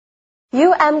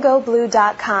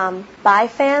UMGoBlue.com. By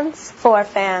fans, for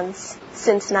fans.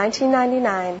 Since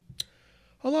 1999.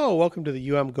 Hello, welcome to the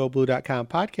UMGoBlue.com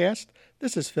podcast.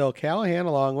 This is Phil Callahan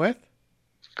along with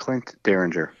Clint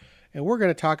Derringer. And we're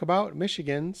going to talk about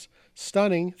Michigan's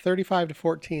stunning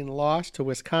 35-14 loss to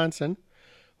Wisconsin.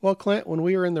 Well, Clint, when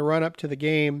we were in the run-up to the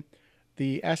game,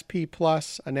 the SP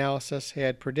Plus analysis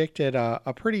had predicted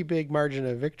a pretty big margin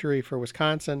of victory for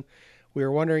Wisconsin. We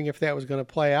were wondering if that was going to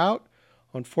play out.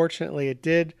 Unfortunately, it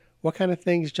did. What kind of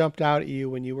things jumped out at you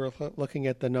when you were looking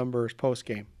at the numbers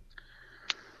post-game?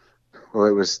 Well,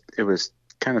 it was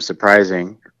kind of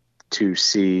surprising to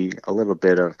see a little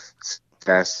bit of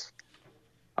success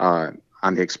on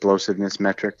the explosiveness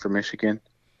metric for Michigan.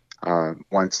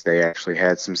 Once they actually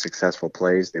had some successful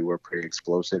plays, they were pretty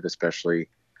explosive, especially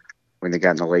when they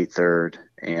got in the late third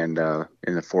and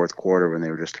in the fourth quarter when they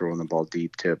were just throwing the ball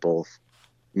deep to both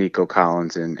Nico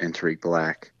Collins and Tariq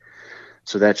Black.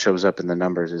 So that shows up in the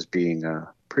numbers as being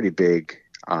a pretty big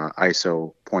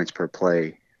ISO points per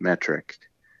play metric.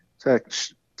 So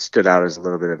that stood out as a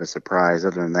little bit of a surprise.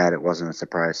 Other than that, it wasn't a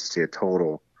surprise to see a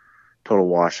total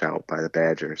washout by the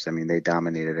Badgers. I mean, they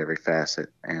dominated every facet,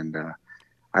 and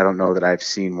I don't know that I've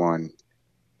seen one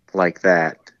like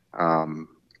that, a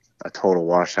total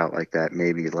washout like that.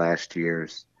 Maybe last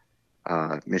year's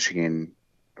Michigan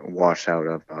washout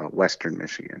of Western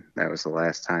Michigan. That was the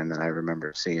last time that I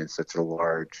remember seeing such a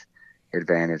large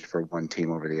advantage for one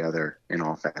team over the other in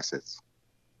all facets.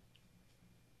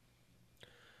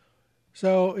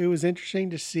 So it was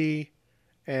interesting to see,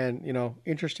 and,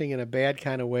 interesting in a bad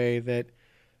kind of way that,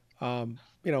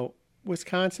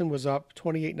 Wisconsin was up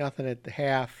 28-0 at the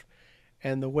half,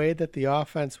 and the way that the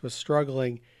offense was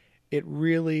struggling, it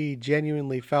really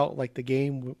genuinely felt like the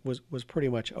game was pretty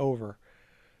much over.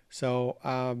 So,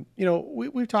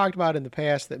 we've talked about in the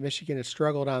past that Michigan has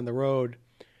struggled on the road.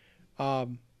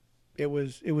 It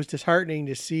was disheartening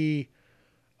to see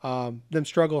them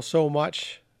struggle so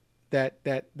much that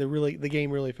the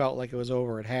game really felt like it was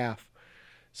over at half.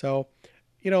 So,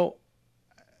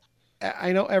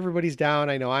 I know everybody's down.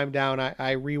 I know I'm down.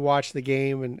 I rewatched the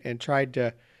game and tried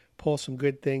to pull some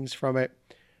good things from it.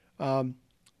 I'm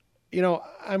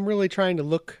really trying to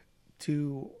look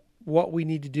to what we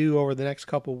need to do over the next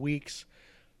couple weeks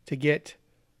to get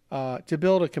to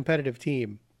build a competitive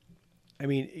team. I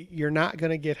mean, you're not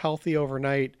going to get healthy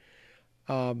overnight.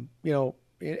 In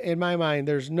my mind,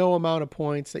 there's no amount of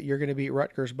points that you're going to beat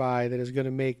Rutgers by that is going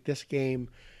to make this game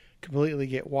completely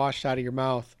get washed out of your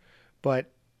mouth.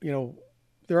 But,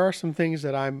 there are some things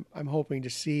that I'm hoping to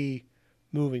see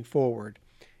moving forward.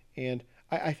 And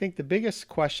I think the biggest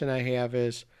question I have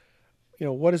is,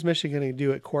 what is Michigan going to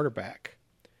do at quarterback?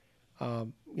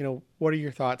 What are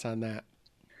your thoughts on that?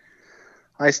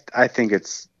 I think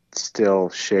it's still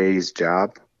Shea's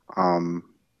job.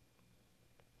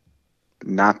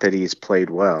 Not that he's played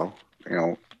well,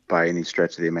 by any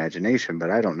stretch of the imagination,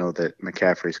 but I don't know that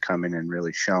McCaffrey's come in and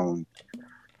really shown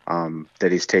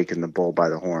that he's taken the bull by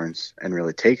the horns and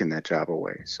really taken that job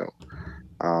away. So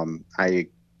I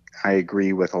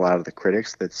agree with a lot of the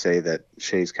critics that say that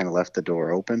Shea's kind of left the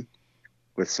door open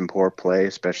with some poor play,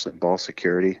 especially ball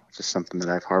security, which is something that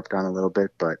I've harped on a little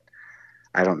bit, but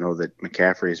I don't know that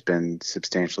McCaffrey has been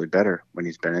substantially better when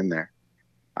he's been in there.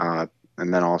 And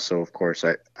then also, of course,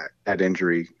 that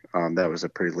injury, that was a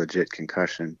pretty legit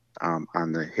concussion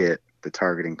on the hit, the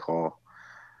targeting call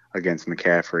against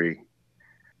McCaffrey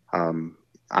on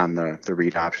the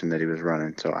read option that he was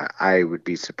running. So I would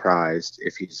be surprised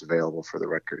if he's available for the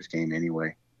Rutgers game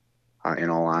anyway, in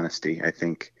all honesty. I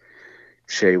think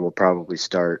Shea will probably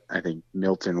start. I think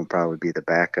Milton will probably be the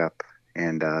backup,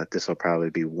 and this will probably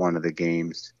be one of the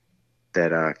games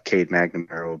that Cade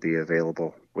McNamara will be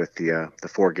available with the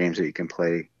 4 games that you can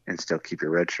play and still keep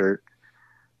your red shirt.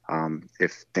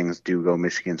 If things do go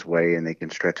Michigan's way and they can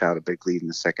stretch out a big lead in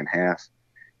the second half,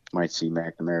 might see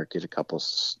McNamara get a couple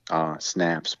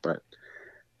snaps, but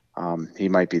he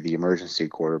might be the emergency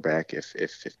quarterback if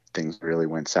things really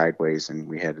went sideways and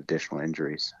we had additional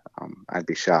injuries. I'd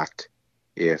be shocked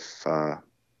if Dylan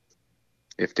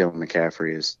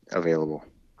McCaffrey is available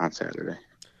on Saturday.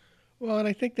 Well, and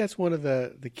I think that's one of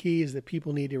the keys that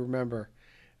people need to remember,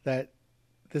 that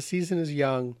the season is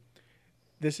young.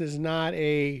 This is not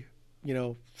a,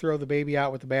 throw the baby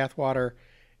out with the bathwater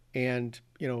and,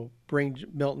 bring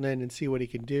Milton in and see what he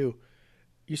can do.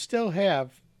 You still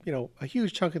have, a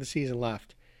huge chunk of the season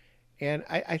left. And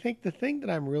I think the thing that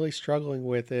I'm really struggling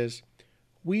with is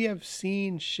we have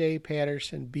seen Shea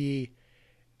Patterson be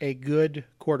a good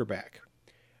quarterback.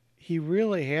 He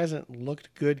really hasn't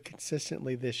looked good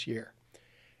consistently this year.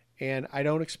 And I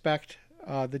don't expect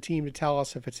the team to tell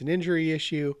us if it's an injury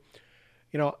issue.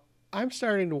 I'm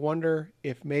starting to wonder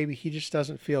if maybe he just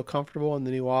doesn't feel comfortable in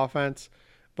the new offense.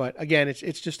 But again,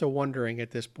 it's just a wondering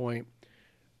at this point.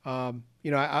 I'll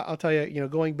tell you,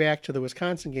 going back to the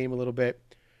Wisconsin game a little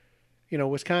bit,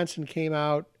 Wisconsin came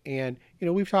out and,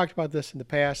 we've talked about this in the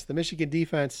past. The Michigan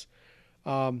defense,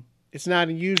 it's not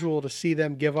unusual to see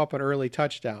them give up an early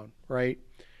touchdown, right?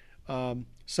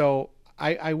 So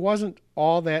I wasn't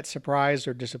all that surprised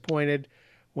or disappointed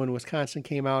when Wisconsin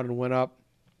came out and went up.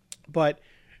 But,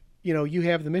 you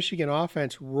have the Michigan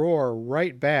offense roar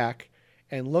right back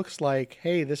and looks like,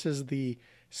 hey, this is the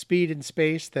speed and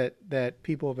space that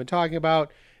people have been talking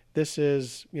about. This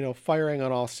is, firing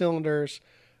on all cylinders,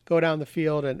 go down the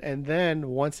field, and then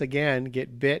once again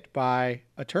get bit by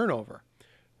a turnover,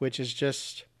 which is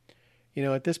just,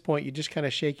 at this point, you just kind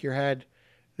of shake your head.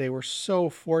 They were so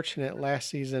fortunate last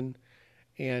season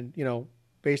and,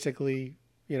 basically,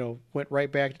 went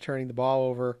right back to turning the ball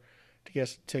over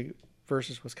to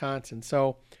versus Wisconsin.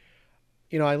 So,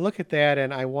 I look at that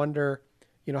and I wonder,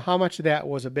 how much of that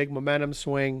was a big momentum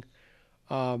swing.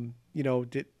 Did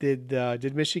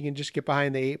Michigan just get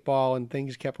behind the 8 ball and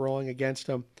things kept rolling against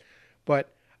them?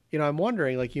 But, I'm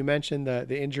wondering, like you mentioned,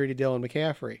 the injury to Dylan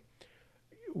McCaffrey.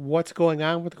 What's going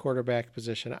on with the quarterback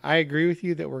position? I agree with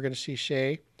you that we're going to see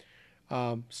Shea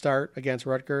start against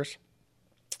Rutgers.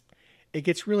 It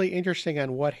gets really interesting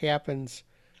on what happens,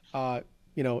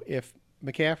 if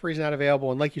McCaffrey's not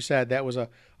available. And like you said, that was a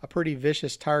pretty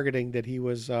vicious targeting that he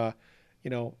was,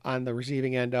 on the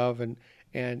receiving end of. And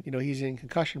he's in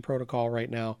concussion protocol right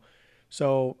now.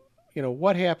 So,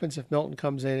 what happens if Milton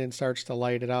comes in and starts to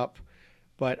light it up?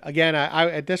 But again, I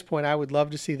at this point, I would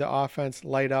love to see the offense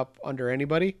light up under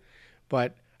anybody.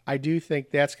 But I do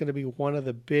think that's going to be one of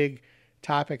the big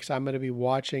topics I'm going to be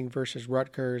watching versus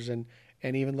Rutgers and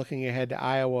even looking ahead to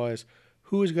Iowa is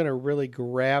who is going to really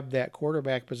grab that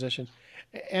quarterback position.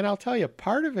 And I'll tell you,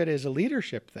 part of it is a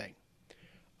leadership thing.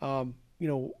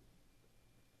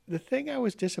 The thing I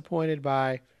was disappointed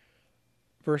by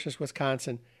versus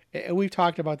Wisconsin, and we've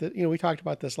talked about this, we talked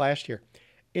about this last year.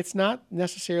 It's not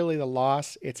necessarily the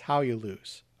loss, it's how you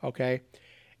lose, okay?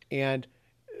 And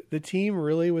the team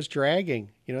really was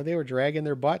dragging. They were dragging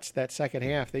their butts that second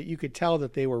half. That you could tell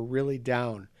that they were really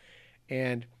down.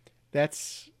 And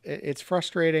it's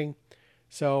frustrating.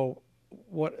 So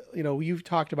you've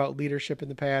talked about leadership in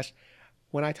the past.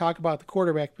 When I talk about the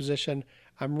quarterback position,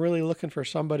 I'm really looking for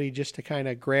somebody just to kind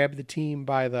of grab the team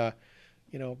by the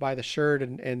shirt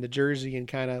and the jersey and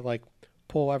kind of like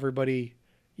pull everybody,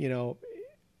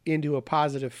 into a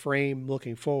positive frame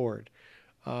looking forward.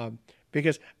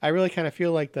 Because I really kind of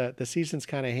feel like the season's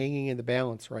kind of hanging in the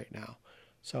balance right now.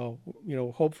 So,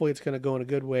 hopefully it's going to go in a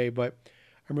good way, but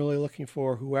I'm really looking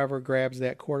for whoever grabs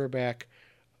that quarterback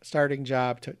starting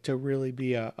job to really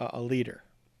be a leader.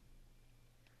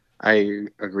 I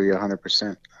agree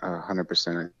 100%.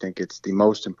 100%. I think it's the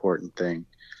most important thing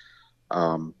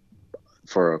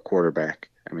for a quarterback.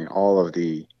 I mean, all of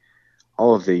the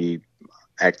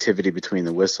activity between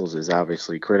the whistles is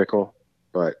obviously critical,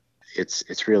 but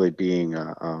it's really being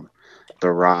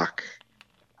the rock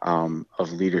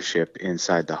of leadership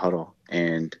inside the huddle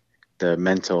and the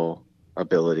mental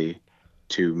ability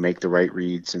to make the right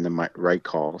reads and the right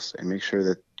calls and make sure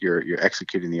that you're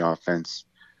executing the offense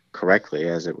correctly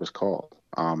as it was called.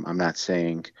 I'm not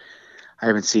saying I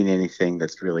haven't seen anything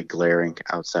that's really glaring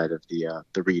outside of the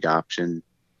read option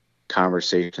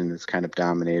conversation that's kind of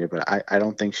dominated, but I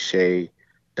don't think Shea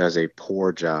does a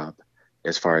poor job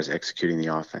as far as executing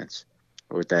the offense.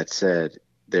 With that said,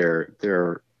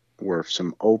 there were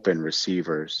some open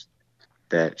receivers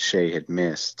that Shea had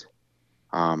missed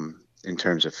in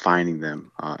terms of finding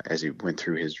them as he went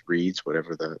through his reads,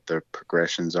 whatever the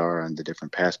progressions are on the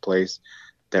different pass plays,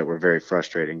 that were very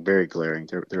frustrating, very glaring.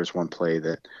 There was one play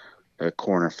that a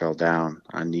corner fell down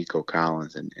on Nico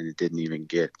Collins and it didn't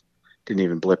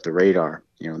even blip the radar,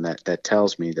 and that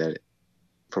tells me that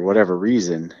for whatever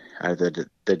reason, either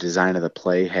the design of the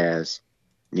play has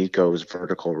Nico's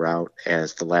vertical route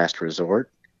as the last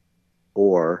resort,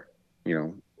 or,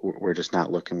 we're just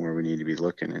not looking where we need to be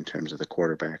looking in terms of the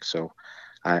quarterback. So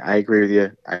I agree with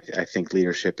you. I think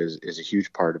leadership is a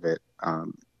huge part of it.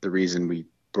 The reason we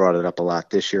brought it up a lot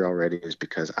this year already is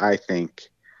because I think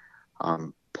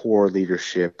poor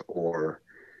leadership or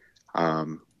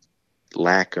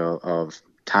lack of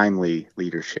timely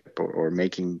leadership or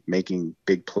making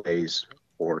big plays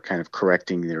or kind of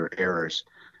correcting their errors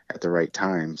at the right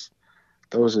times,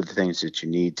 those are the things that you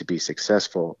need to be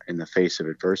successful in the face of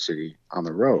adversity on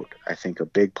the road. I think a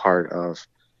big part of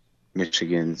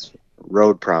Michigan's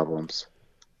road problems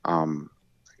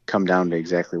come down to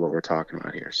exactly what we're talking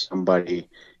about here. Somebody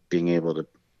being able to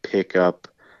pick up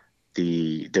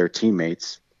their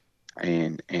teammates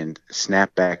and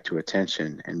snap back to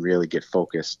attention and really get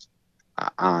focused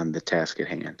on the task at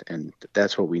hand. And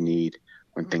that's what we need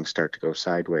when things start to go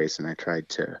sideways. And I tried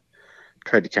to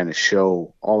kind of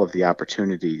show all of the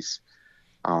opportunities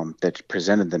that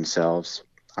presented themselves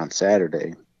on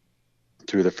Saturday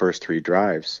through the first three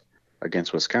drives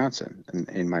against Wisconsin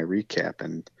in my recap.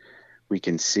 And we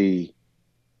can see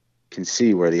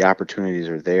where the opportunities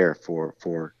are there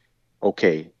for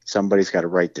okay, somebody's got to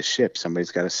right the ship.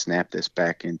 Somebody's got to snap this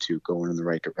back into going in the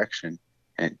right direction.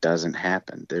 And it doesn't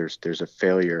happen. There's a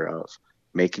failure of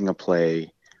making a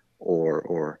play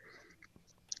or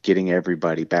getting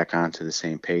everybody back onto the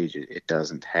same page. It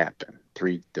doesn't happen.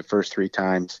 The first three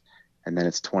times, and then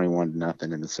it's 21-0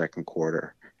 in the second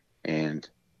quarter. And,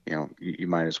 you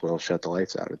might as well shut the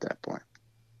lights out at that point.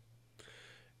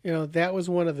 That was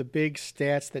one of the big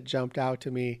stats that jumped out to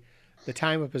me. The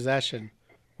time of possession.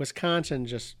 Wisconsin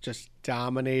just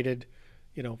dominated,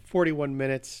 41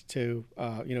 minutes to,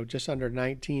 just under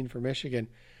 19 for Michigan.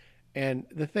 And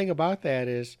the thing about that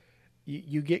is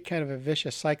you get kind of a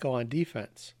vicious cycle on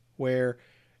defense where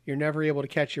you're never able to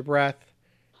catch your breath.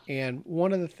 And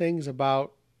one of the things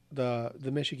about the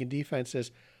Michigan defense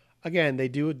is, again, they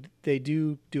do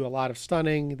a lot of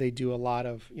stunning. They do a lot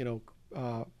of,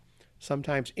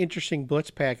 sometimes interesting blitz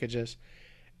packages.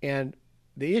 And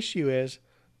the issue is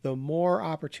the more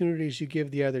opportunities you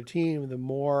give the other team, the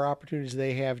more opportunities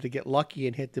they have to get lucky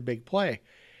and hit the big play.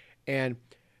 And,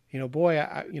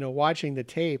 watching the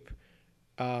tape,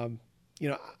 I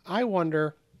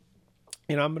wonder,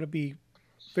 I'm going to be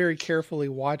very carefully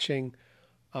watching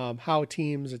how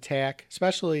teams attack,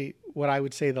 especially what I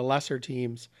would say the lesser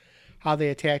teams, how they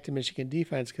attack the Michigan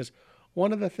defense. Because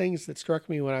one of the things that struck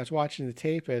me when I was watching the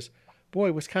tape is,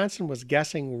 boy, Wisconsin was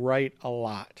guessing right a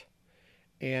lot.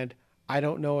 And I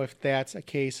don't know if that's a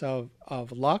case of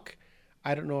luck.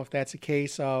 I don't know if that's a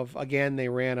case of, again, they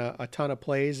ran a ton of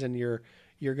plays and you're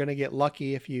going to get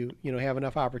lucky if you have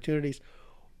enough opportunities,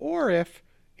 or if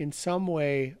in some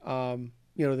way,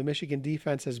 the Michigan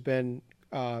defense has been,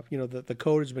 the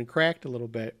code has been cracked a little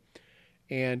bit.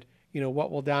 And,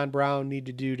 what will Don Brown need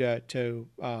to do to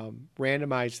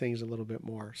randomize things a little bit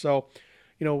more? So,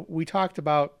 we talked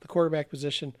about the quarterback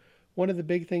position. One of the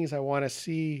big things I want to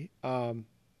see,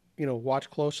 watch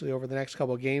closely over the next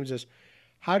couple of games is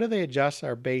how do they adjust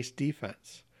our base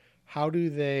defense? How do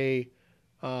they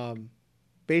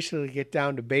basically get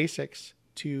down to basics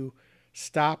to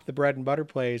stop the bread and butter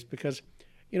plays? Because,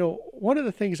 one of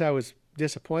the things I was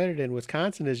disappointed in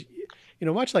Wisconsin is,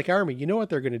 much like Army, you know what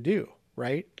they're going to do,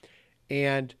 right?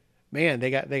 And man,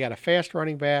 they got a fast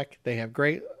running back. They have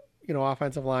great,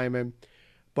 offensive linemen,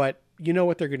 but you know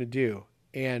what they're going to do.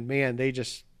 And man, they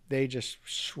just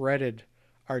shredded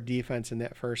our defense in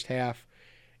that first half.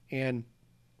 And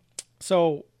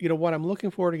so, what I'm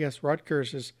looking forward against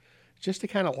Rutgers is just to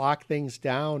kind of lock things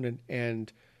down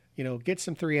and get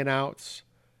some 3 and outs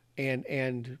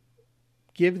and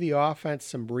give the offense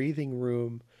some breathing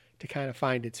room to kind of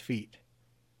find its feet.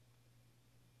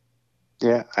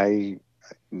 Yeah,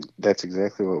 that's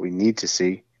exactly what we need to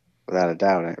see, without a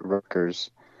doubt.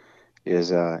 Rutgers is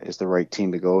the right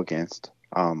team to go against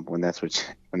when that's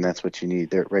what you need.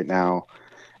 They're, right now,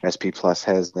 SP Plus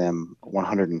has them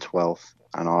 112th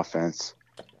on offense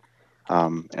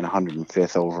and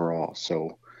 105th overall.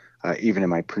 So even in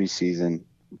my preseason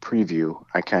preview,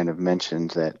 I kind of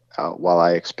mentioned that while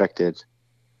I expected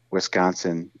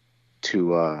Wisconsin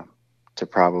to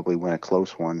probably win a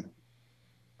close one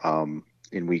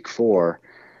in week 4,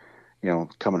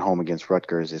 coming home against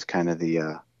Rutgers is kind of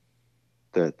the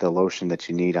lotion that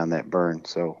you need on that burn.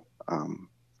 So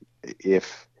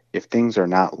if things are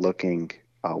not looking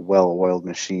well-oiled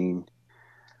machine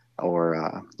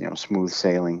or smooth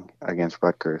sailing against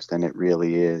Rutgers, then it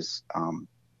really is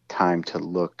time to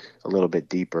look a little bit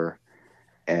deeper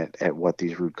at what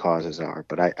these root causes are.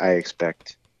 But I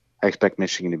expect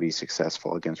Michigan to be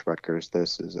successful against Rutgers.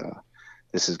 This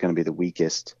is going to be the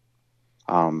weakest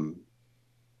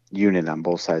unit on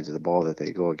both sides of the ball that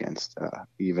they go against.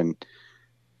 Even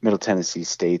Middle Tennessee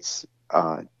State's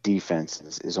defense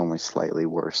is only slightly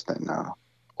worse than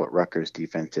what Rutgers'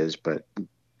 defense is, but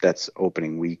that's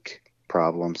opening week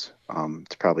problems.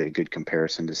 It's probably a good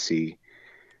comparison to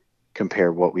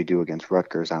compare what we do against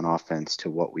Rutgers on offense to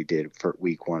what we did for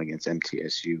week 1 against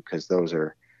MTSU, because those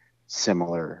are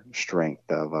similar strength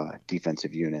of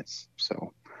defensive units.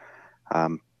 So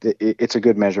it's a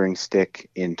good measuring stick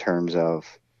in terms of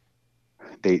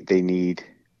they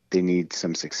need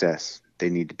some success. They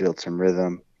need to build some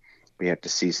rhythm. We have to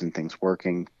see some things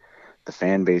working. The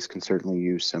fan base can certainly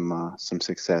use some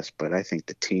success, but I think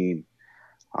the team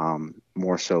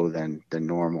more so than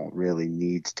normal, really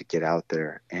needs to get out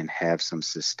there and have some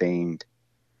sustained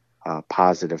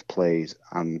positive plays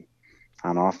on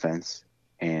offense.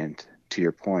 And to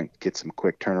your point, get some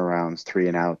quick turnarounds, 3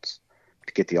 and outs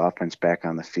to get the offense back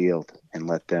on the field and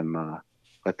let them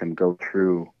go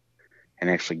through and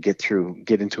actually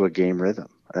get into a game rhythm.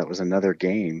 That was another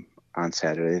game on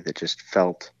Saturday that just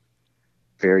felt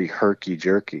very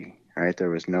herky-jerky, right? There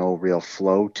was no real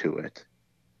flow to it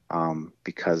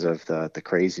because of the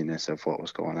craziness of what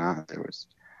was going on. There was,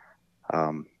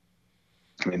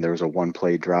 there was a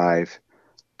one-play drive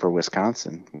for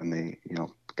Wisconsin when they,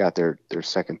 got their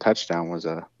second touchdown was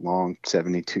a long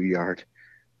 72-yard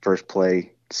first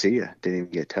play. See ya, didn't even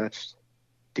get touched.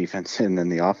 Defense, and then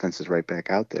the offense is right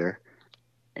back out there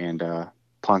and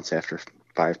punts after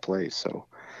 5 plays. So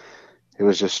it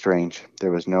was just strange.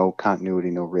 There was no continuity,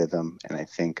 no rhythm, and I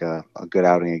think a good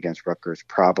outing against Rutgers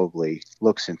probably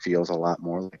looks and feels a lot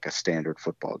more like a standard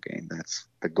football game. That's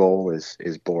the goal is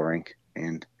boring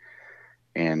and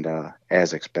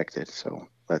as expected. So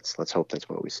let's hope that's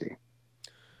what we see.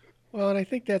 Well, and I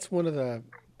think that's one of the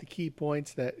key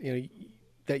points that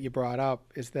that you brought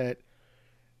up is that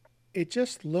it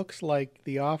just looks like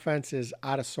the offense is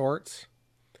out of sorts.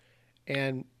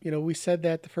 And we said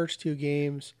that the first 2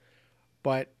 games,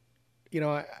 but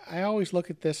I always look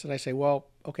at this and I say, well,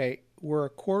 okay, we're a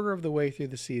quarter of the way through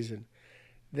the season.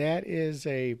 That is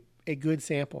a good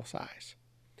sample size.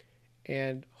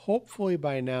 And hopefully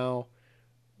by now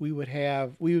we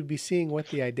would be seeing what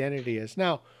the identity is.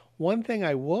 Now, one thing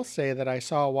I will say that I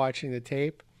saw watching the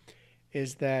tape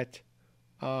is that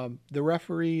the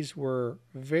referees were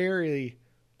very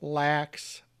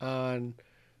lax on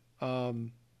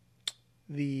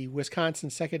the Wisconsin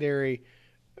secondary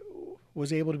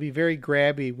was able to be very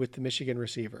grabby with the Michigan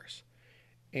receivers.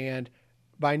 And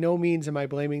by no means am I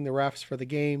blaming the refs for the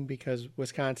game because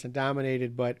Wisconsin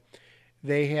dominated, but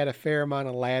they had a fair amount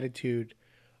of latitude.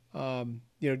 There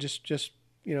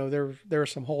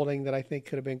was some holding that I think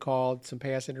could have been called, some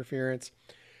pass interference.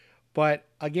 But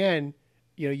again,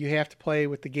 you have to play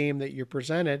with the game that you're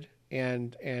presented,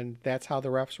 and that's how the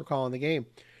refs were calling the game.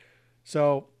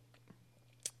 So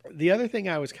the other thing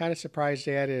I was kind of surprised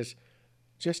at is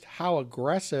just how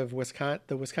aggressive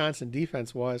the Wisconsin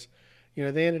defense was.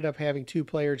 They ended up having 2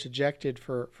 players ejected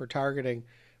for targeting,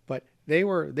 but they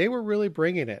were really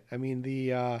bringing it. I mean,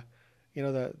 the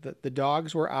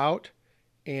dogs were out,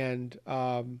 and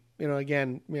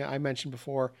again, I mentioned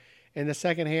before, in the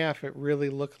second half, it really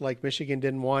looked like Michigan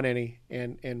didn't want any,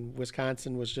 and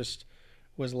Wisconsin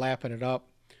was lapping it up.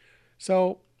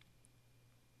 So,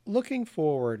 looking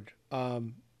forward,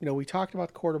 we talked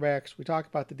about the quarterbacks, we talked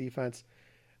about the defense.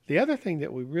 The other thing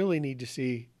that we really need to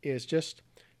see is just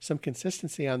some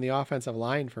consistency on the offensive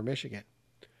line for Michigan.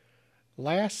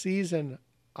 Last season,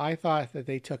 I thought that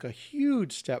they took a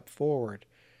huge step forward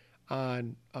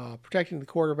on protecting the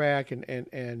quarterback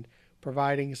and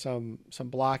providing some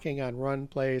blocking on run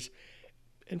plays.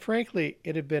 And frankly,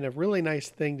 it had been a really nice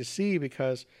thing to see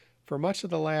because for much of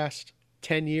the last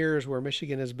 10 years where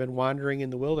Michigan has been wandering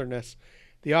in the wilderness,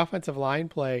 the offensive line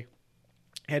play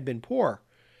had been poor.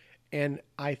 And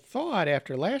I thought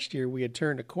after last year we had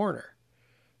turned a corner.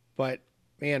 But,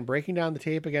 man, breaking down the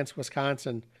tape against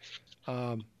Wisconsin,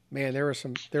 there were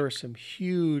some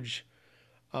huge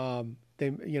they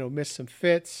missed some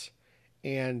fits,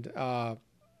 and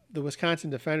the Wisconsin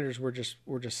defenders were just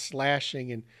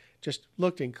slashing and just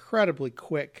looked incredibly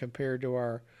quick compared to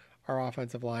our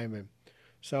offensive linemen.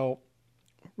 So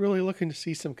really looking to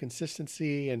see some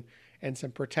consistency and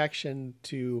some protection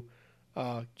to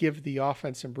give the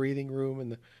offense some breathing room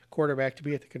and the quarterback to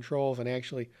be at the controls and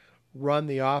actually run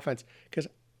the offense. Because,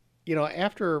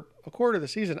 after a quarter of the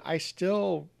season, I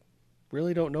still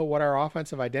really don't know what our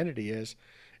offensive identity is.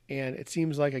 And it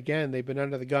seems like, again, they've been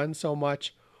under the gun so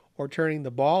much or turning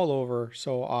the ball over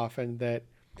so often that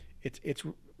it's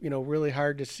really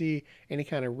hard to see any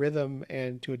kind of rhythm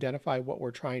and to identify what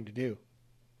we're trying to do.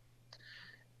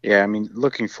 Yeah, I mean,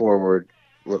 looking forward,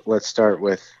 let's start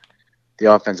with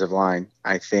the offensive line.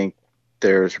 I think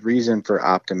there's reason for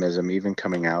optimism even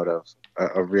coming out of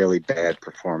a really bad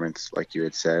performance, like you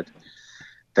had said,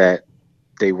 that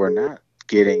they were not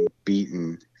getting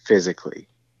beaten physically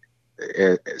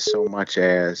so much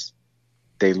as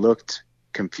they looked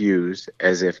confused,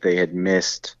 as if they had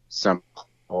missed some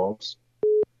balls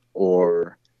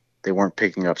or they weren't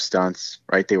picking up stunts,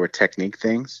 right? They were technique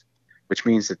things, which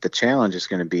means that the challenge is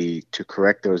going to be to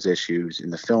correct those issues in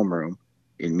the film room,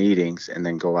 in meetings, and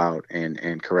then go out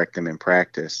and correct them in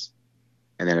practice,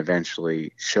 and then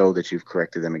eventually show that you've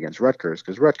corrected them against Rutgers,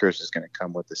 because Rutgers is going to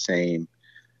come with the same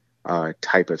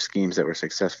type of schemes that were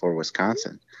successful for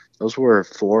Wisconsin. Those were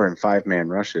 4 and 5 man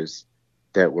rushes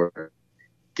that were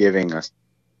giving us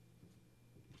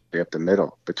up the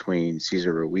middle between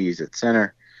Cesar Ruiz at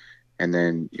center and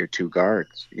then your 2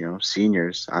 guards,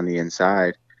 seniors on the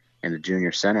inside and a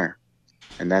junior center.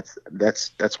 And that's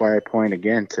why I point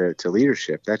again to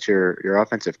leadership. That's your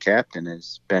offensive captain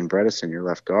is Ben Bredesen, your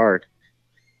left guard.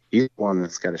 He's the one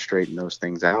that's got to straighten those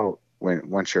things out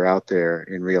once you're out there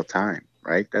in real time,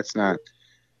 right? That's not,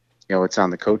 it's on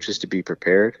the coaches to be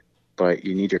prepared, but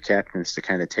you need your captains to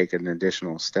kind of take an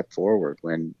additional step forward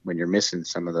when you're missing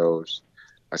some of those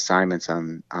assignments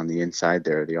on the inside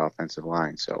there of the offensive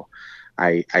line. So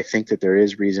I think that there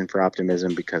is reason for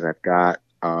optimism because I've got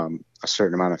a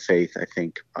certain amount of faith. I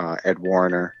think Ed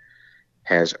Warner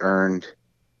has earned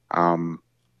a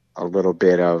little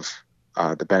bit of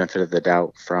the benefit of the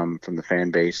doubt from the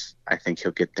fan base. I think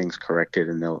he'll get things corrected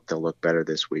and they'll look better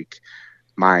this week.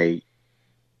 My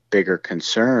bigger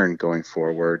concern going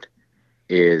forward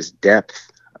is depth,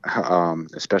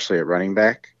 especially at running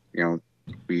back.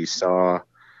 We saw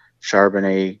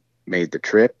Charbonnet made the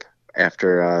trip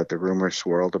after the rumors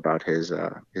swirled about his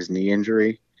knee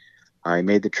injury. He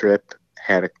made the trip,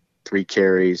 had 3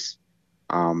 carries,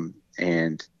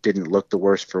 and didn't look the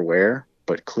worse for wear.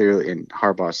 But clearly, and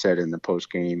Harbaugh said in the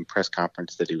post-game press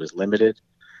conference that he was limited.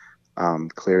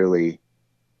 Clearly,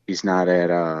 he's not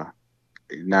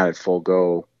at full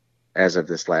go as of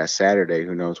this last Saturday.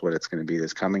 Who knows what it's going to be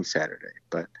this coming Saturday?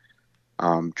 But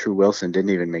True Wilson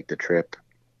didn't even make the trip.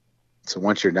 So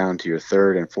once you're down to your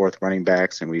 3rd and 4th running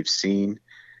backs, and we've seen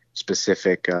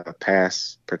specific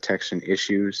pass protection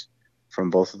issues from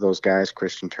both of those guys,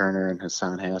 Christian Turner and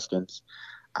Hassan Haskins,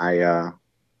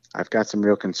 I've got some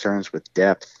real concerns with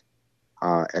depth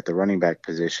at the running back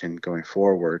position going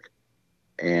forward,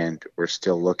 and we're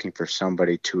still looking for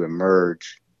somebody to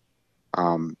emerge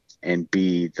and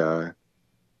be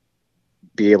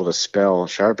able to spell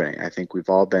Charbonnet. I think we've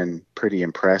all been pretty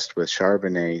impressed with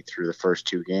Charbonnet through the first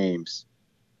 2 games,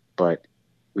 but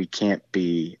we can't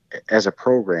be, as a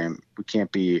program, we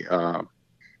can't be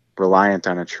reliant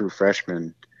on a true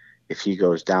freshman. If he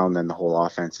goes down, then the whole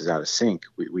offense is out of sync.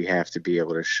 We have to be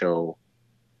able to show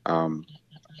a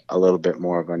little bit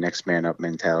more of a next man up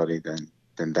mentality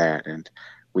than that. And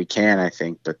we can, I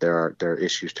think, but there are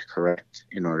issues to correct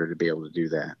in order to be able to do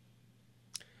that.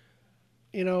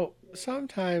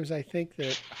 Sometimes I think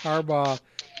that Harbaugh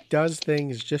does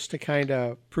things just to kind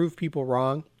of prove people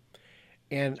wrong.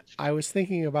 And I was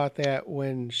thinking about that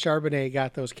when Charbonnet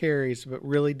got those carries, but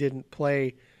really didn't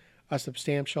play a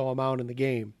substantial amount in the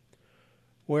game.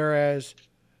 Whereas,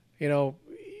 the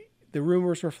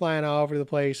rumors were flying all over the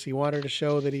place. He wanted to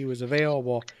show that he was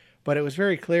available, but it was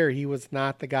very clear he was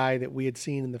not the guy that we had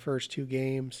seen in the first 2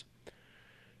 games.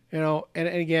 And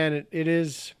again,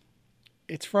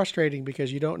 it's frustrating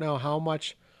because you don't know how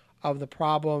much of the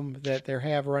problem that they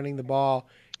have running the ball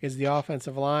is the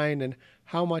offensive line and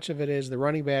how much of it is the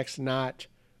running backs not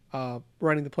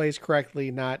running the plays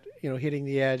correctly, not hitting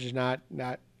the edge, not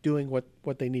doing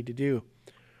what they need to do.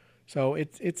 So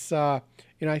it's I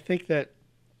think that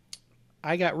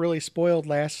I got really spoiled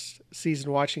last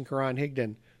season watching Karan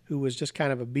Higdon, who was just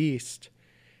kind of a beast,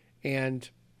 and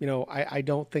I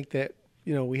don't think that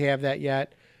we have that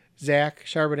yet. Zach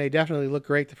Charbonnet definitely looked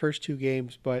great the first 2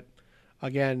 games, but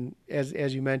again,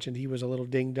 as you mentioned, he was a little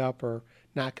dinged up or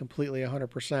not completely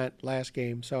 100% last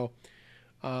game. So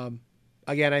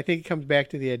again, I think it comes back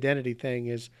to the identity thing.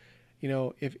 Is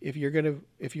if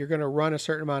you're gonna run a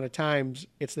certain amount of times,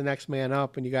 it's the next man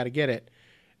up, and you got to get it.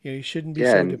 You shouldn't be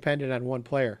so dependent on one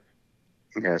player.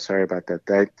 Yeah, sorry about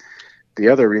that. The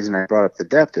other reason I brought up the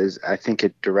depth is I think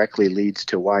it directly leads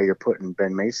to why you're putting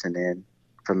Ben Mason in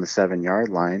from the 7-yard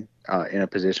line in a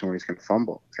position where he's going to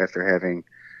fumble after having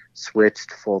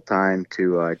switched full time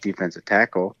to defensive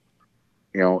tackle.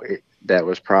 That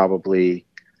was probably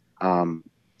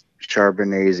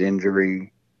Charbonnet's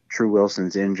injury, True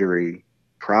Wilson's injury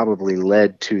probably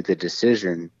led to the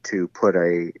decision to put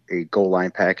a goal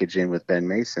line package in with Ben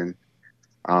Mason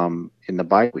in the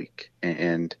bye week.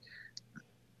 And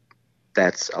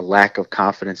that's a lack of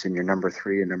confidence in your number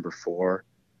 3 and number 4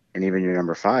 and even your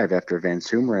number 5 after Van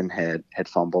Sumeren had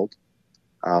fumbled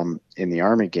in the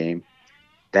Army game.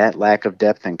 That lack of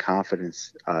depth and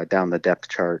confidence down the depth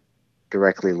chart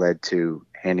directly led to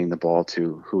handing the ball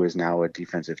to who is now a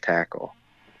defensive tackle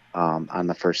on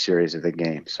the first series of the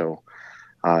game. So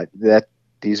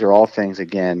these are all things,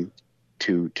 again,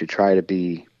 to try to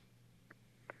be,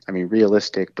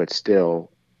 realistic, but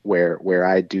still where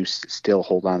I do still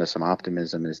hold on to some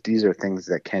optimism is these are things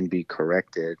that can be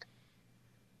corrected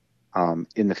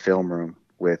in the film room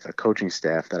with a coaching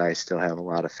staff that I still have a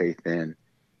lot of faith in,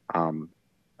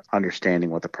 understanding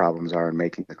what the problems are and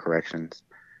making the corrections.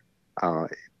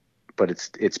 But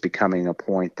it's becoming a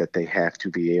point that they have to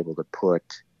be able to put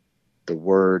the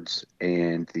words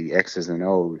and the X's and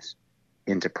O's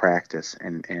into practice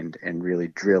and really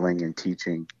drilling and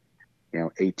teaching,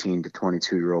 18 to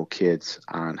 22-year-old kids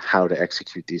on how to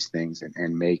execute these things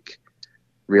and make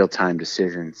real-time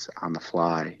decisions on the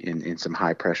fly in some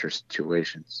high-pressure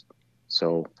situations.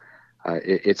 So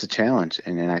it's a challenge,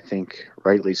 and I think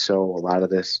rightly so. A lot of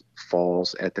this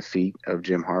falls at the feet of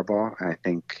Jim Harbaugh, and I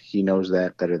think he knows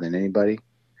that better than anybody.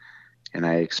 And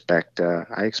I expect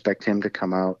him to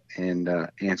come out and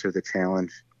answer the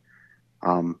challenge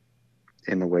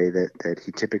in the way that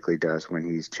he typically does when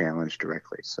he's challenged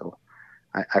directly. So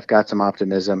I've got some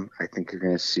optimism. I think you're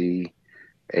going to see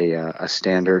a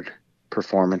standard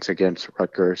performance against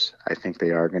Rutgers. I think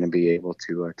they are going to be able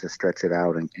to stretch it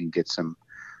out and get some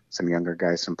younger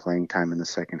guys some playing time in the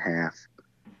second half.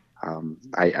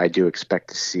 I do expect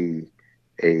to see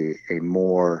a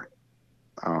more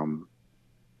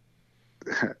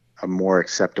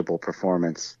acceptable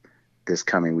performance this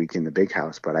coming week in the Big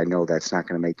House, but I know that's not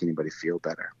going to make anybody feel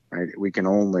better, right? We can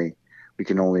only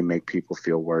make people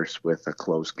feel worse with a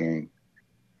close game,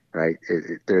 right?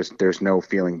 There's no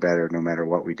feeling better no matter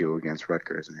what we do against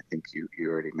Rutgers, and I think you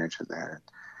already mentioned that.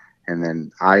 And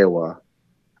then Iowa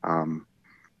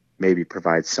maybe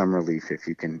provides some relief if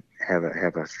you can have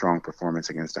a strong performance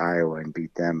against Iowa and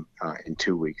beat them in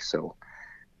 2 weeks. So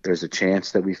there's a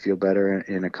chance that we feel better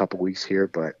in a couple weeks here,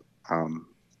 but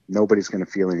nobody's going to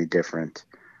feel any different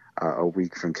a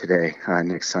week from today,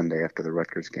 next Sunday after the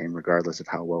Rutgers game, regardless of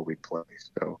how well we play.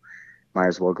 So might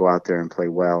as well go out there and play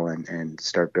well and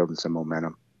start building some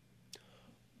momentum.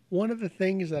 One of the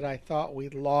things that I thought we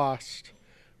lost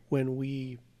when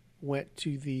we went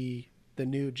to the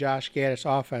new Josh Gaddis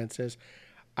offense is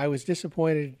I was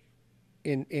disappointed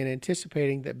in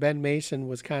anticipating that Ben Mason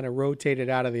was kind of rotated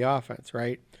out of the offense,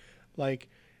 right? Like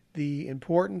the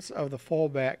importance of the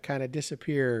fullback kind of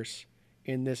disappears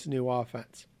in this new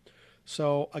offense.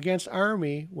 So against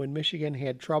Army, when Michigan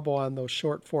had trouble on those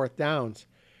short fourth downs,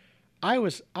 I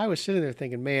was sitting there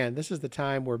thinking, man, this is the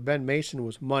time where Ben Mason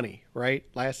was money, right?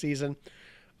 Last season,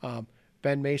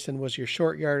 Ben Mason was your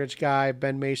short yardage guy.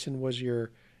 Ben Mason was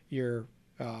your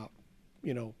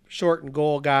short and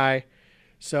goal guy.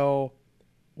 So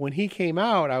when he came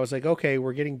out, I was like, okay,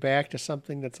 we're getting back to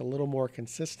something that's a little more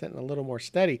consistent and a little more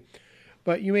steady.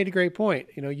 But you made a great point.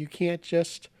 You can't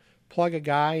just plug a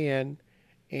guy in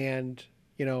and,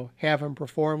 have him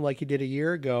perform like he did a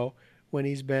year ago when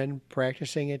he's been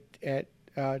practicing at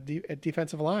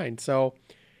defensive line. So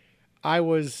I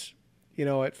was,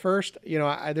 at first,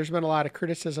 there's been a lot of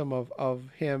criticism of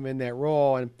him in that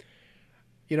role. And,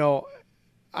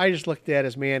 I just looked at it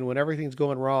as, man, when everything's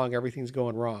going wrong, everything's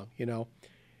going wrong.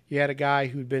 You had a guy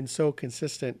who'd been so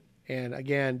consistent and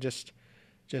again, just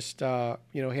had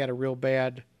a real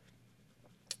bad,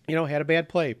 had a bad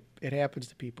play. It happens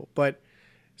to people. But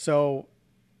so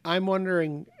I'm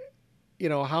wondering,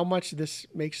 how much this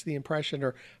makes the impression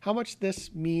or how much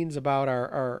this means about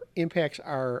our impacts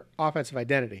our offensive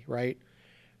identity, right?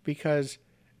 Because,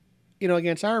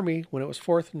 against Army, when it was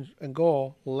fourth and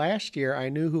goal last year, I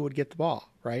knew who would get the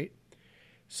ball, right?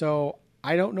 So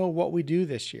I don't know what we do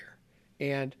this year.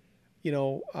 And,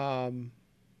 I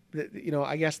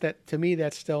guess that to me,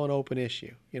 that's still an open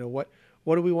issue.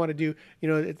 What do we want to do?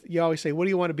 You always say, what do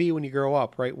you want to be when you grow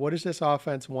up, right? What does this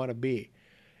offense want to be?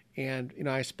 And,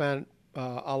 I spent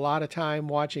a lot of time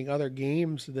watching other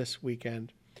games this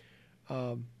weekend.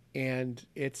 And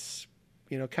it's,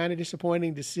 kind of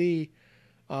disappointing to see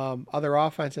other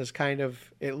offenses kind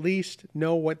of at least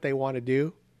know what they want to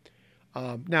do.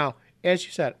 Now, as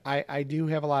you said, I do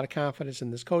have a lot of confidence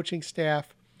in this coaching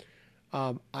staff.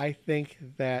 I think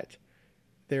that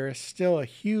there is still a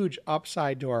huge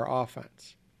upside to our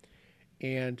offense.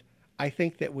 And I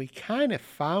think that we kind of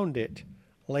found it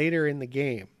later in the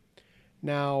game.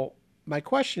 Now, my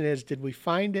question is, did we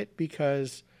find it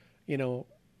because,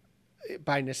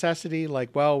 by necessity,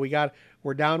 like, well,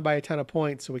 we're down by a ton of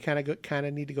points, so we kind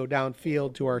of need to go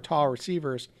downfield to our tall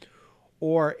receivers,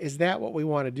 or is that what we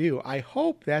want to do? I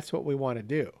hope that's what we want to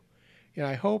do.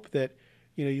 I hope that,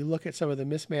 you look at some of the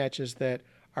mismatches that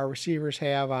our receivers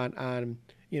have on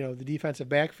the defensive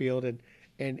backfield and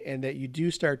that you do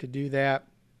start to do that.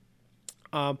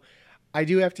 I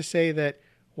do have to say that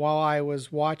while I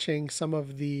was watching some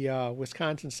of the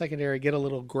Wisconsin secondary get a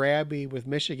little grabby with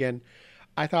Michigan,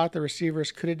 I thought the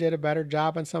receivers could have did a better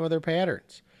job on some of their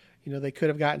patterns. They could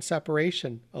have gotten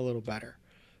separation a little better.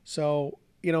 So,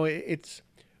 it's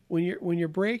when you're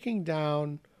breaking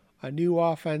down a new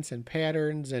offense and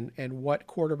patterns and what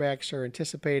quarterbacks are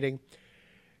anticipating.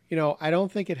 I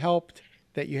don't think it helped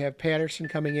that you have Patterson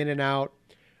coming in and out.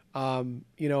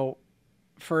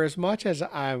 For as much as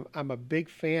I'm a big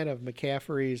fan of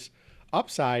McCaffrey's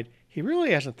upside, he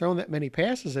really hasn't thrown that many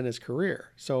passes in his career.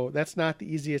 So that's not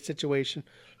the easiest situation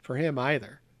for him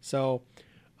either. So,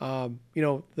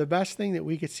 the best thing that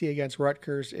we could see against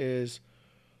Rutgers is,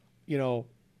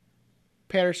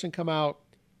 Patterson come out,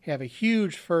 have a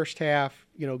huge first half,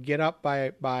 get up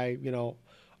by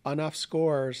enough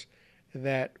scores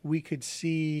that we could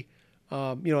see,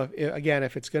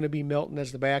 if it's going to be Milton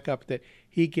as the backup, that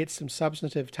he gets some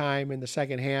substantive time in the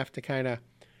second half to kind of,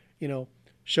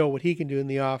 show what he can do in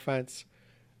the offense.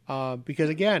 Because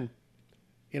again,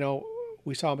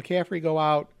 we saw McCaffrey go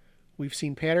out. We've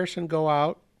seen Patterson go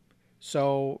out.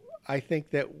 So I think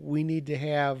that we need to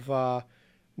have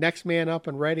next man up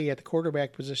and ready at the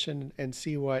quarterback position and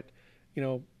see what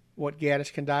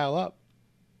Gaddis can dial up.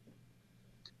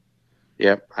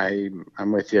 Yep,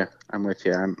 I'm with you.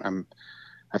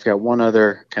 I've got one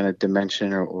other kind of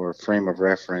dimension or frame of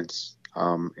reference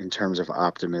in terms of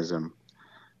optimism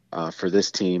for this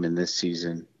team and this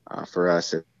season for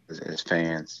us as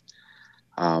fans.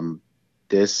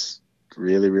 This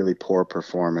really, really poor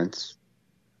performance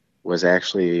was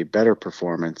actually a better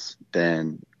performance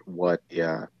than what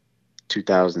the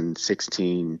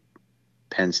 2016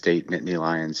 Penn State Nittany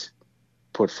Lions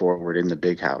put forward in the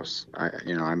Big House.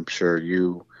 I'm sure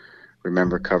you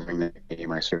remember covering that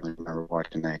game. I certainly remember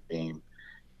watching that game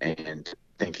and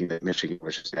thinking that Michigan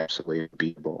was just absolutely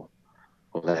unbeatable.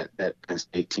 Well, that Penn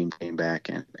State team came back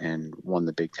and won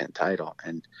the Big Ten title.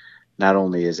 And not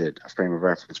only is it a frame of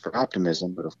reference for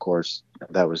optimism, but of course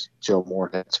that was Joe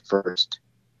Moorhead's first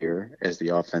year as the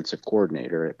offensive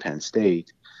coordinator at Penn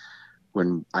State.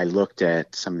 When I looked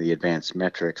at some of the advanced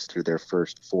metrics through their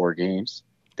first 4 games,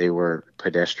 they were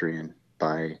pedestrian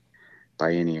by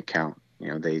any account.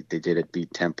 They did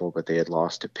beat Temple, but they had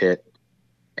lost to Pitt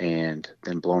and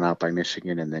then blown out by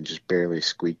Michigan and then just barely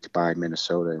squeaked by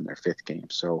Minnesota in their 5th game.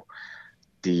 So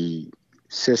the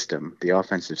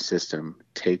offensive system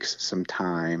takes some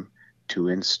time to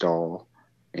install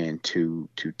and to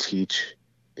teach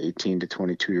 18 to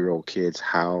 22-year-old kids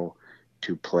how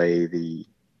to play the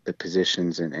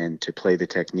positions and to play the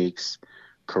techniques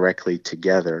correctly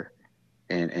together.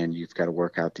 And you've got to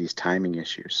work out these timing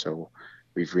issues. So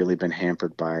we've really been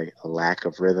hampered by a lack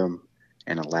of rhythm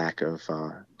and a lack of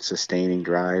sustaining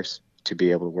drives to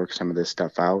be able to work some of this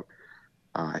stuff out.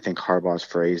 I think Harbaugh's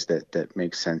phrase that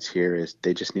makes sense here is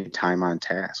they just need time on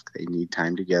task. They need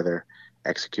time together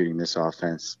executing this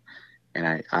offense.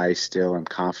 And I still am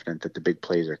confident that the big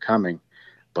plays are coming,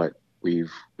 but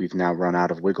we've now run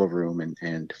out of wiggle room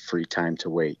and free time to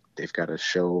wait. They've got to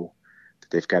show that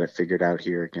they've got it figured out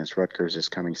here against Rutgers this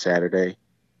coming Saturday,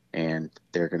 and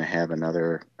they're going to have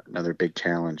another big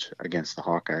challenge against the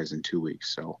Hawkeyes in 2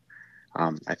 weeks. So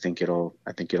I think it'll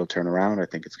turn around. I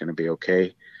think it's going to be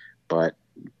okay. But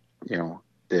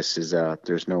this is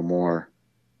there's no more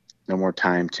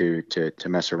time to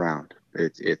mess around.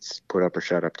 It's put up or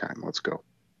shut up time. Let's go.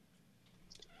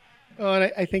 Oh,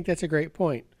 and I think that's a great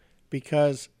point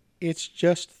because it's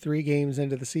just 3 games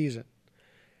into the season.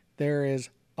 There is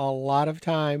a lot of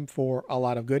time for a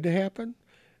lot of good to happen.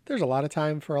 There's a lot of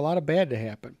time for a lot of bad to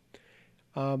happen.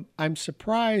 I'm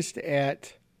surprised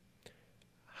at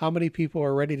how many people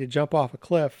are ready to jump off a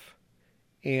cliff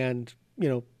and,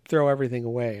 throw everything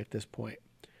away at this point.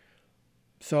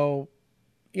 So,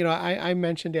 I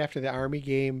mentioned after the Army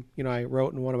game, I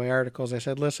wrote in one of my articles, I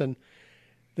said, listen,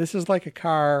 this is like a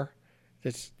car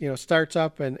that's, starts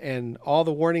up and all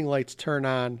the warning lights turn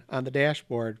on the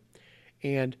dashboard.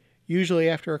 And usually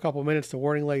after a couple minutes, the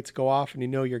warning lights go off and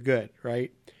you're good,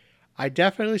 right? I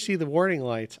definitely see the warning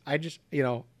lights. I just,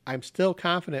 I'm still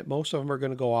confident most of them are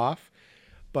going to go off.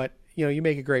 But, you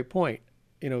make a great point.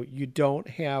 You don't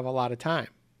have a lot of time.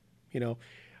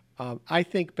 I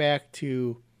think back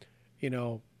to,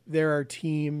 there are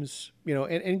teams,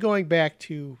 and going back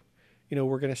to,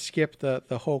 we're going to skip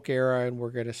the Hoke era and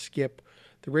we're going to skip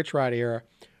the Rich Rod era.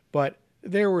 But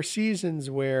there were seasons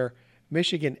where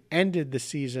Michigan ended the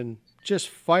season just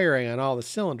firing on all the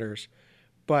cylinders,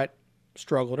 but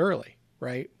struggled early,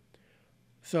 right?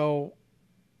 So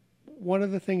one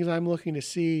of the things I'm looking to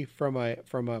see from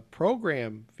a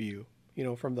program view,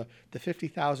 from the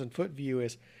 50,000-foot view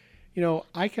is,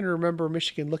 I can remember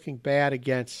Michigan looking bad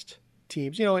against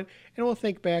teams, and we'll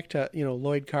think back to,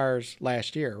 Lloyd Carr's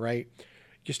last year, right?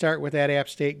 You start with that App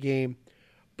State game,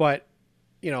 but,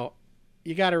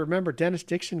 you got to remember Dennis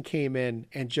Dixon came in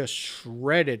and just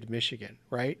shredded Michigan,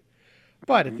 right?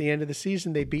 But at the end of the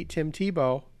season, they beat Tim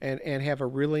Tebow and have a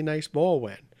really nice bowl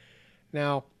win.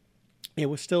 Now, it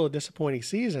was still a disappointing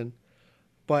season,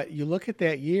 but you look at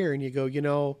that year and you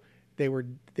go,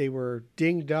 they were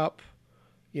dinged up,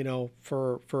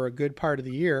 for a good part of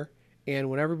the year. And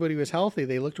when everybody was healthy,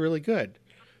 they looked really good.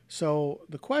 So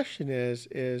the question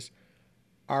is,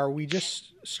 are we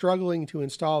just struggling to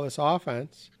install this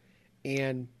offense?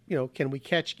 And, can we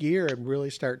catch gear and really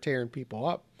start tearing people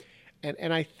up?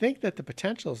 And I think that the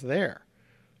potential is there.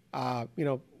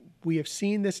 We have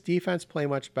seen this defense play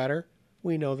much better.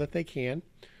 We know that they can.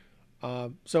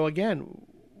 So again,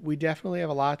 we definitely have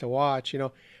a lot to watch.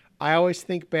 I always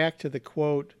think back to the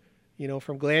quote,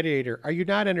 from Gladiator, "Are you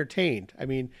not entertained?" I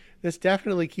mean, this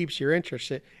definitely keeps your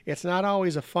interest. It's not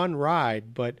always a fun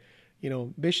ride, but,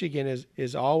 Michigan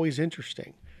is always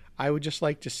interesting. I would just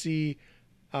like to see,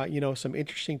 some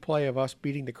interesting play of us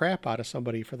beating the crap out of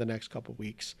somebody for the next couple of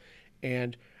weeks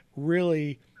and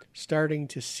really starting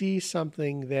to see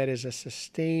something that is a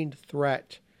sustained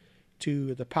threat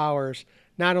to the powers,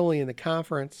 not only in the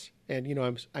conference, and,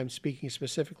 I'm speaking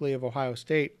specifically of Ohio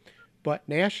State, but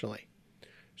nationally.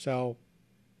 So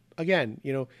again,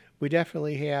 we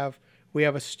definitely have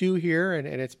a stew here and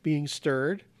it's being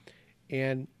stirred,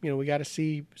 and, we got to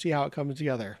see how it comes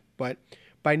together. But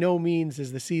by no means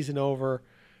is the season over.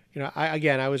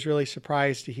 I was really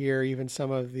surprised to hear even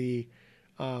some of the,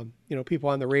 people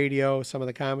on the radio, some of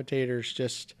the commentators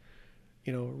just,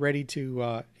 ready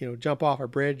to, jump off a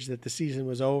bridge that the season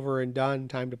was over and done,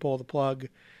 time to pull the plug.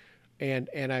 And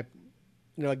I,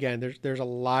 again, there's a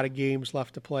lot of games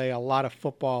left to play, a lot of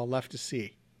football left to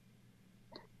see.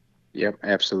 Yep,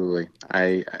 absolutely.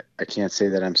 I can't say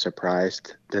that I'm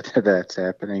surprised that that's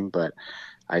happening, but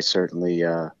I certainly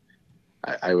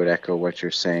I would echo what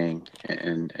you're saying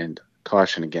and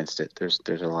caution against it.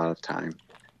 There's a lot of time.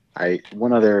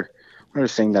 One other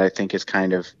thing that I think is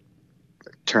kind of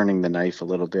turning the knife a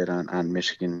little bit on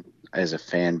Michigan as a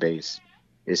fan base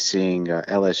is seeing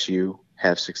LSU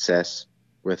have success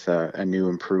with a new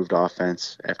improved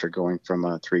offense after going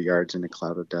from 3 yards in a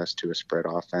cloud of dust to a spread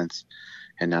offense.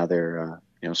 And now they're,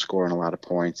 scoring a lot of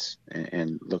points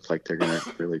and look like they're going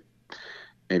to really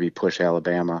maybe push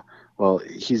Alabama. Well,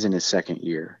 he's in his second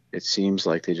year. It seems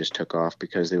like they just took off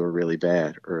because they were really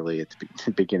bad early at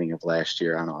the beginning of last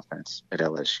year on offense at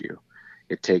LSU.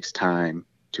 It takes time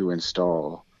to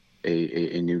install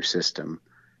a new system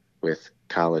with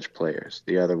college players.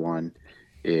 The other one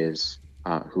is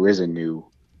who is a new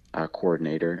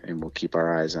coordinator, and we'll keep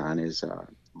our eyes on, is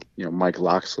Mike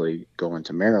Locksley going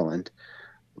to Maryland.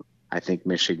 I think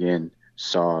Michigan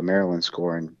saw Maryland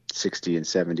scoring 60 and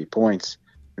 70 points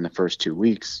in the first 2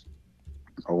 weeks.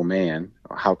 Oh man,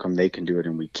 how come they can do it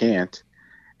and we can't?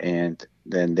 And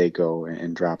then they go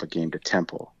and drop a game to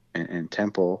Temple, and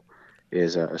Temple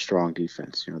is a strong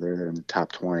defense. They're in the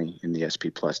top 20 in the SP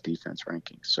Plus defense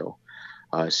rankings. So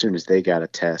as soon as they got a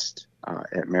test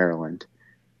at Maryland,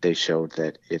 they showed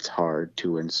that it's hard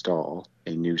to install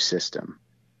a new system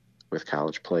with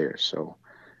college players. So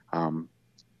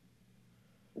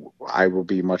I will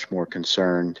be much more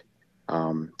concerned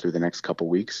through the next couple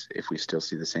weeks if we still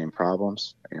see the same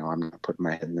problems. I'm not putting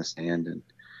my head in the sand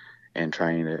and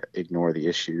trying to ignore the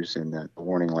issues and the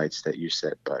warning lights that you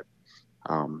set, but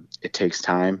it takes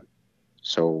time.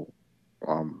 So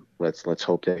let's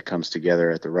hope that it comes together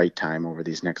at the right time over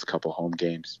these next couple home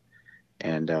games,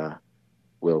 and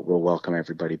we'll welcome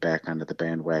everybody back onto the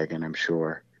bandwagon, I'm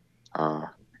sure,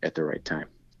 at the right time.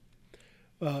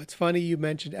 Well, it's funny you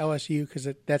mentioned LSU because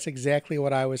that's exactly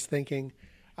what I was thinking.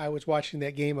 I was watching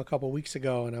that game a couple weeks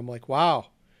ago, and I'm like, wow,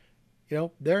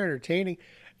 they're entertaining.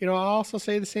 I'll also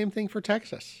say the same thing for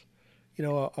Texas,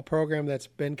 a program that's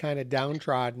been kind of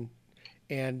downtrodden.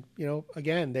 And,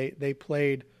 again, they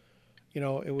played,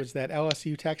 it was that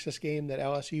LSU-Texas game that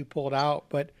LSU pulled out,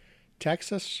 but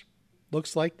Texas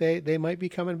looks like they might be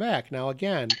coming back. Now,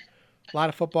 again, a lot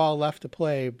of football left to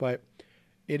play, but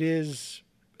it is,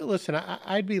 listen,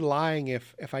 I'd be lying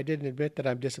if I didn't admit that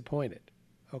I'm disappointed,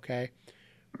 okay?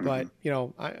 But,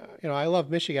 I love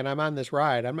Michigan. I'm on this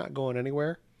ride. I'm not going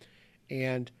anywhere.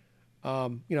 And, I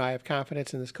have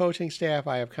confidence in this coaching staff.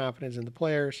 I have confidence in the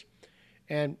players.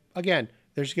 And, again,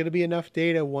 there's going to be enough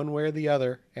data one way or the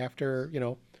other after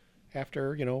a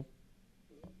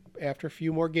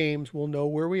few more games. We'll know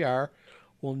where we are.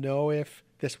 We'll know if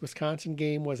this Wisconsin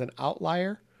game was an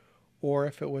outlier or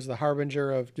if it was the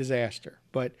harbinger of disaster.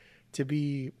 But to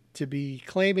be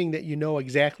claiming that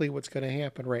exactly what's going to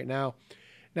happen right now.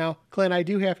 Now, Clint, I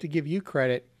do have to give you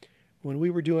credit. When we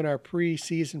were doing our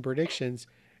preseason predictions,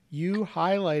 you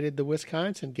highlighted the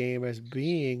Wisconsin game as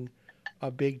being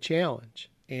a big challenge.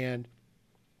 And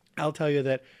I'll tell you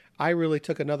that I really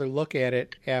took another look at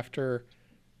it after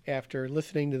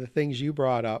listening to the things you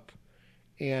brought up,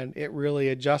 and it really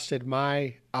adjusted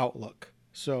my outlook.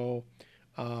 So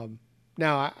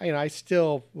now I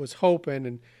still was hoping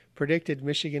and predicted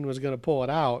Michigan was going to pull it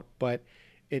out, but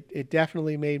it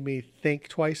definitely made me think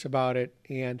twice about it.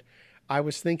 And I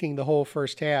was thinking the whole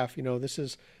first half, this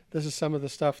is some of the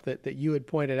stuff that you had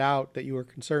pointed out that you were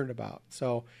concerned about.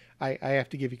 So I have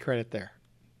to give you credit there.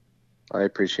 I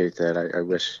appreciate that. I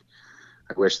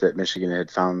wish that Michigan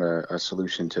had found a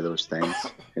solution to those things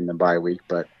in the bye week,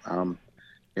 but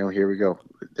here we go.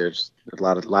 There's a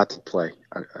lot to play.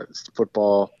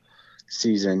 Football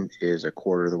season is a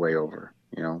quarter of the way over,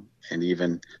 and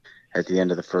even at the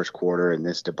end of the first quarter in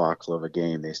this debacle of a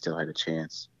game, they still had a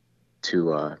chance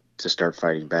to start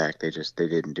fighting back. They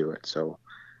didn't do it. So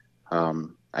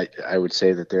I would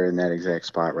say that they're in that exact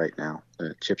spot right now.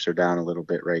 The chips are down a little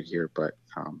bit right here, but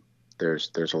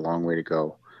there's a long way to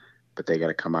go. But they got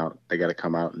to come out. They got to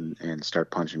come out and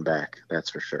start punching back. That's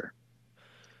for sure.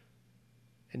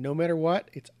 And no matter what,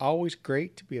 it's always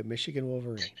great to be a Michigan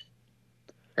Wolverine.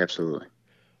 Absolutely.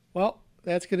 Well,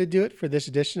 that's going to do it for this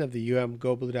edition of the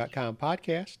UMGoBlue.com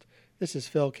podcast. This is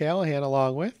Phil Callahan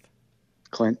along with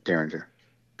Clint Derringer.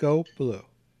 Go Blue.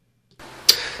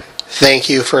 Thank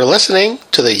you for listening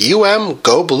to the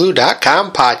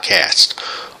UMGoBlue.com podcast.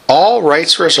 All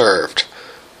rights reserved.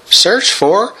 Search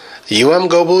for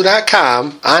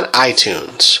UMGoBlue.com on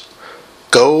iTunes.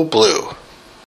 Go Blue.